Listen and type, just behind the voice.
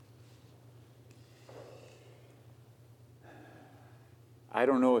I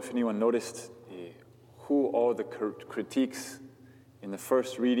don't know if anyone noticed who all the critiques in the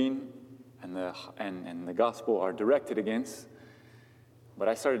first reading and the gospel are directed against, but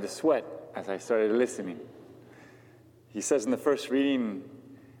I started to sweat as I started listening. He says in the first reading,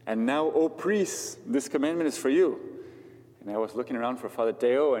 "And now, O priests, this commandment is for you." And I was looking around for Father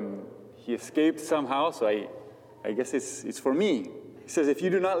Teo, and he escaped somehow, so I guess it's for me. He says, "If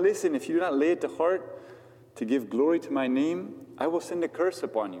you do not listen, if you do not lay it to heart to give glory to my name, I will send a curse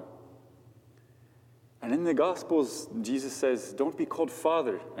upon you." And in the Gospels, Jesus says, "Don't be called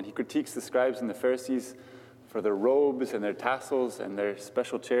Father." And he critiques the scribes and the Pharisees for their robes and their tassels and their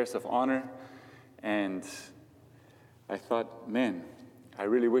special chairs of honor. And I thought, man, I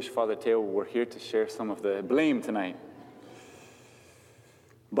really wish Father Teo were here to share some of the blame tonight.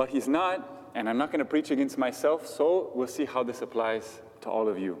 But he's not, and I'm not going to preach against myself, so we'll see how this applies to all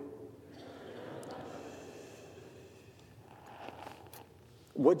of you.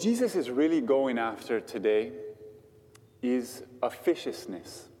 What Jesus is really going after today is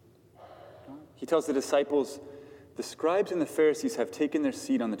officiousness. He tells the disciples, "The scribes and the Pharisees have taken their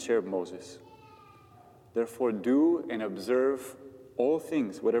seat on the chair of Moses. Therefore do and observe all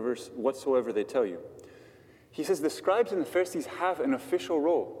things, whatsoever they tell you." He says the scribes and the Pharisees have an official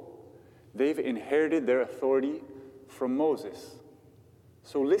role. They've inherited their authority from Moses.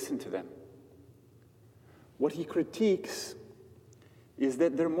 So listen to them. What he critiques is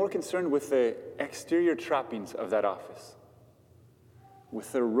that they're more concerned with the exterior trappings of that office,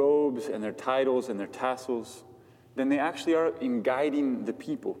 with their robes and their titles and their tassels, than they actually are in guiding the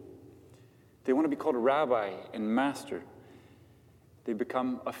people. They want to be called rabbi and master. They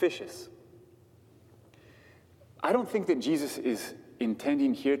become officious. I don't think that Jesus is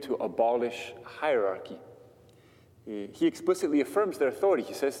intending here to abolish hierarchy. He explicitly affirms their authority.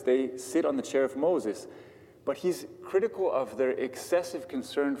 He says they sit on the chair of Moses. But he's critical of their excessive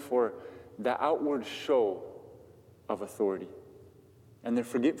concern for the outward show of authority and their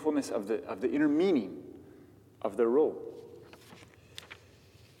forgetfulness of the inner meaning of their role.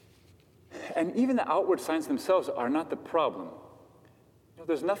 And even the outward signs themselves are not the problem.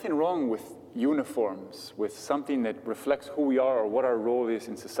 There's nothing wrong with uniforms, with something that reflects who we are or what our role is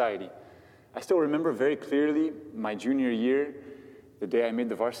in society. I still remember very clearly my junior year, the day I made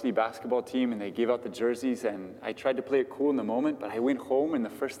the varsity basketball team and they gave out the jerseys, and I tried to play it cool in the moment, but I went home and the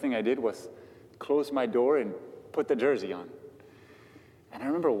first thing I did was close my door and put the jersey on. And I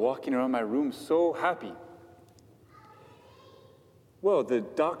remember walking around my room so happy. Well, the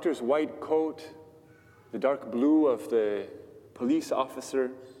doctor's white coat, the dark blue of the police officer,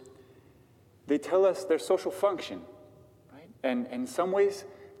 they tell us their social function, right? And in some ways,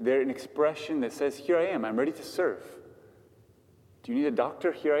 they're an expression that says, "Here I am, I'm ready to serve." Do you need a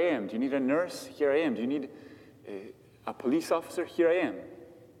doctor? Here I am. Do you need a nurse? Here I am. Do you need a police officer? Here I am.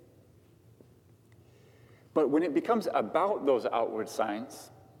 But when it becomes about those outward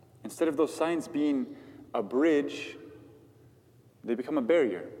signs, instead of those signs being a bridge, they become a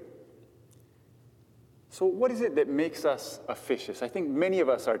barrier. So what is it that makes us officious? I think many of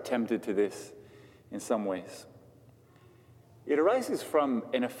us are tempted to this in some ways. It arises from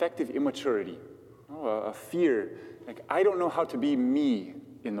an affective immaturity, a fear. Like, I don't know how to be me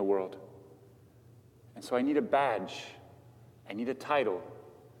in the world. And so I need a badge. I need a title.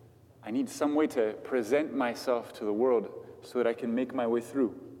 I need some way to present myself to the world so that I can make my way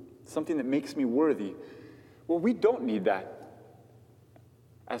through. Something that makes me worthy. Well, we don't need that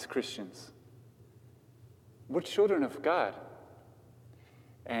as Christians. We're children of God.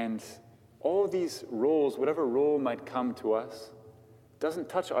 And all these roles, whatever role might come to us, doesn't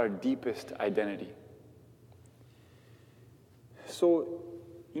touch our deepest identity. So,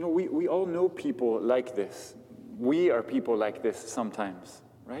 we all know people like this. We are people like this sometimes,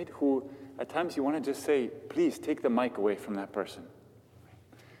 right? Who, at times, you want to just say, "Please take the mic away from that person."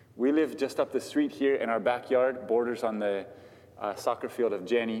 We live just up the street here in our backyard, borders on the soccer field of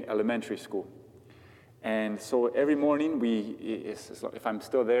Janney Elementary School. And so every morning, if I'm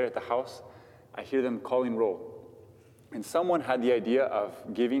still there at the house, I hear them calling roll. And someone had the idea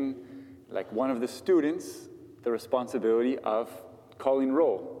of giving, one of the students the responsibility of calling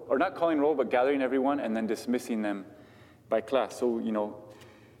roll. Or not calling roll, but gathering everyone and then dismissing them by class. So,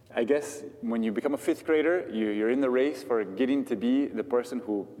 I guess when you become a fifth grader, you're in the race for getting to be the person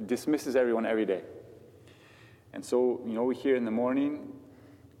who dismisses everyone every day. And so, we hear in the morning,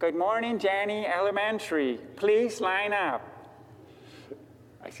 "Good morning, Janney Elementary. Please line up."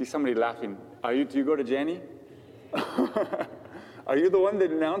 I see somebody laughing. Do you go to Janney? Are you the one that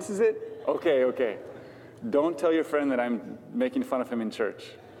announces it? Okay. Don't tell your friend that I'm making fun of him in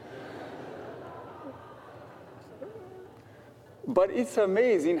church. But it's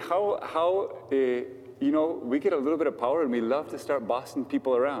amazing how we get a little bit of power and we love to start bossing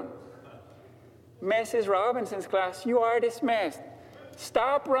people around. Mrs. Robinson's class, you are dismissed.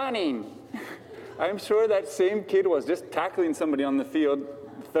 Stop running. I'm sure that same kid was just tackling somebody on the field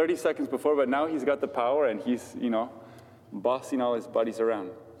 30 seconds before, but now he's got the power and he's, bossing all his buddies around.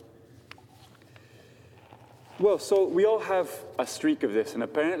 Well, so we all have a streak of this, and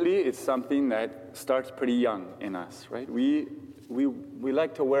apparently it's something that starts pretty young in us, right? We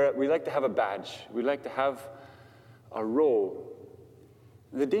like to wear it, we like to have a badge, we like to have a role.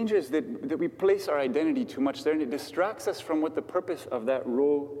 The danger is that we place our identity too much there, and it distracts us from what the purpose of that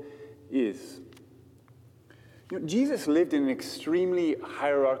role is. Jesus lived in an extremely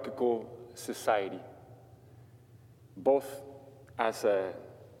hierarchical society, both as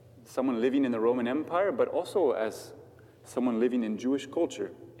someone living in the Roman Empire, but also as someone living in Jewish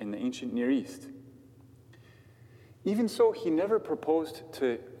culture in the ancient Near East. Even so, he never proposed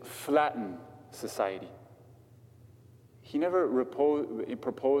to flatten society. He never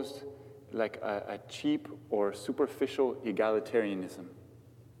proposed like a cheap or superficial egalitarianism.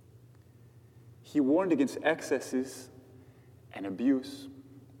 He warned against excesses and abuse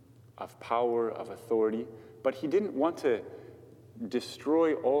of power, of authority, but he didn't want to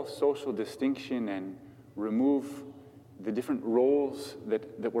destroy all social distinction and remove the different roles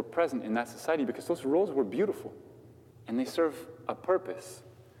that were present in that society, because those roles were beautiful and they serve a purpose: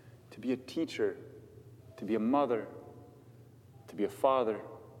 to be a teacher, to be a mother, to be a father.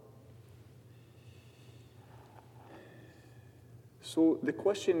 So the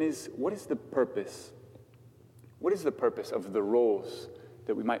question is, what is the purpose? What is the purpose of the roles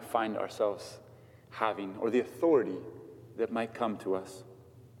that we might find ourselves having, or the authority that might come to us?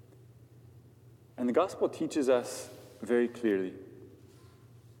 And the gospel teaches us very clearly.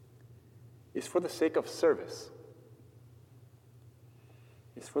 It's for the sake of service.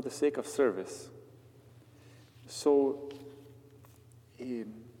 It's for the sake of service. So,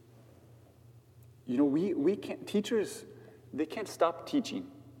 we can't, teachers, they can't stop teaching.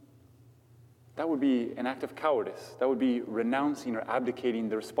 That would be an act of cowardice. That would be renouncing or abdicating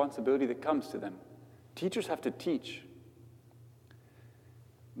the responsibility that comes to them. Teachers have to teach.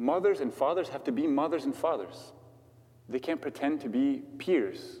 Mothers and fathers have to be mothers and fathers. They can't pretend to be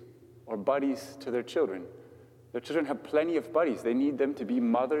peers or buddies to their children. Their children have plenty of buddies. They need them to be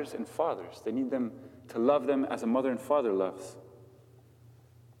mothers and fathers. They need them to love them as a mother and father loves.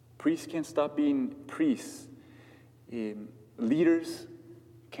 Priests can't stop being priests. Leaders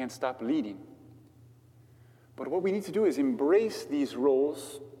can't stop leading. But what we need to do is embrace these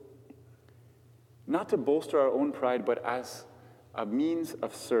roles, not to bolster our own pride, but as a means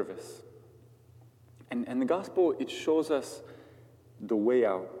of service. And the gospel, it shows us the way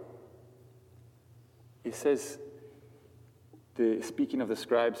out. It says, speaking of the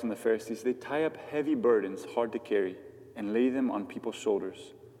scribes and the Pharisees, they tie up heavy burdens hard to carry and lay them on people's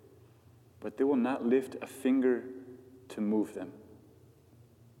shoulders, but they will not lift a finger to move them.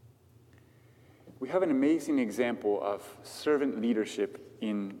 We have an amazing example of servant leadership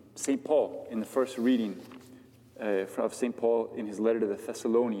in St. Paul, in the first reading of St. Paul in his letter to the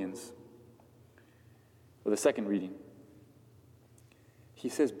Thessalonians, or the second reading. He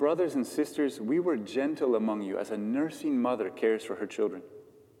says, "Brothers and sisters, we were gentle among you as a nursing mother cares for her children."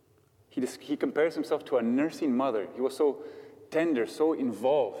 He compares himself to a nursing mother. He was so tender, so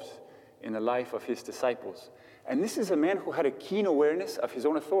involved in the life of his disciples. And this is a man who had a keen awareness of his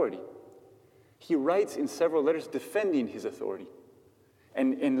own authority. He writes in several letters defending his authority.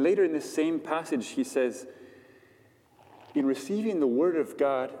 And later in this same passage, he says, "In receiving the word of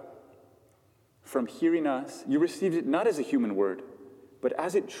God from hearing us, you received it not as a human word, but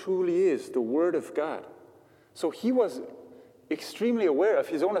as it truly is, the word of God." So he was extremely aware of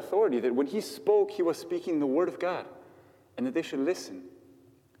his own authority, that when he spoke, he was speaking the word of God, and that they should listen.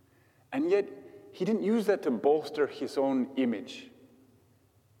 And yet, he didn't use that to bolster his own image.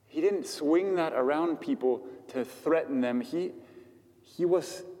 He didn't swing that around people to threaten them. He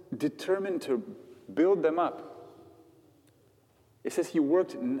was determined to build them up. It says he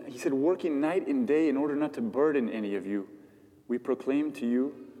said, "Working night and day in order not to burden any of you, we proclaim to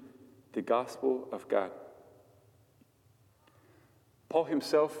you the gospel of God." Paul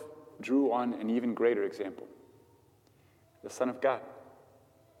himself drew on an even greater example, the Son of God.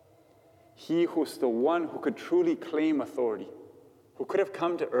 He who's the one who could truly claim authority, who could have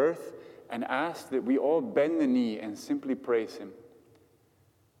come to earth and asked that we all bend the knee and simply praise him.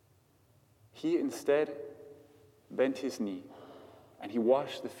 He instead bent his knee and he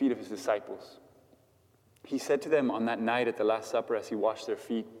washed the feet of his disciples. He said to them on that night at the Last Supper as he washed their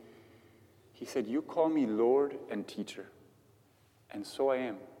feet, he said, "You call me Lord and teacher, and so I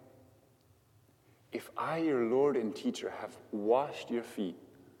am. If I, your Lord and teacher, have washed your feet,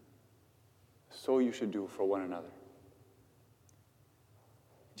 so you should do for one another.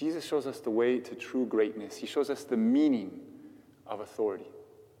 Jesus shows us the way to true greatness. He shows us the meaning of authority.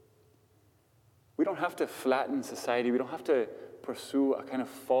 We don't have to flatten society. We don't have to pursue a kind of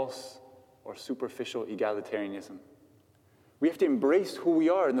false or superficial egalitarianism. We have to embrace who we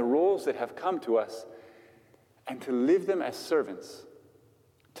are and the roles that have come to us and to live them as servants,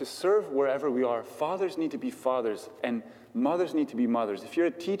 to serve wherever we are. Fathers need to be fathers and mothers need to be mothers. If you're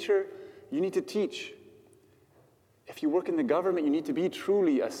a teacher, you need to teach. If you work in the government, you need to be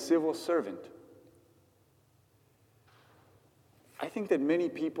truly a civil servant. I think that many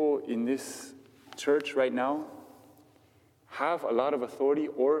people in this church right now have a lot of authority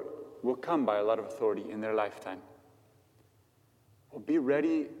or will come by a lot of authority in their lifetime. Well, be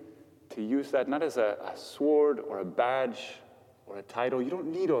ready to use that not as a sword or a badge or a title. You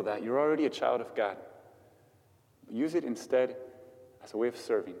don't need all that. You're already a child of God. Use it instead as a way of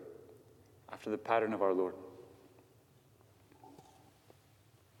serving after the pattern of our Lord.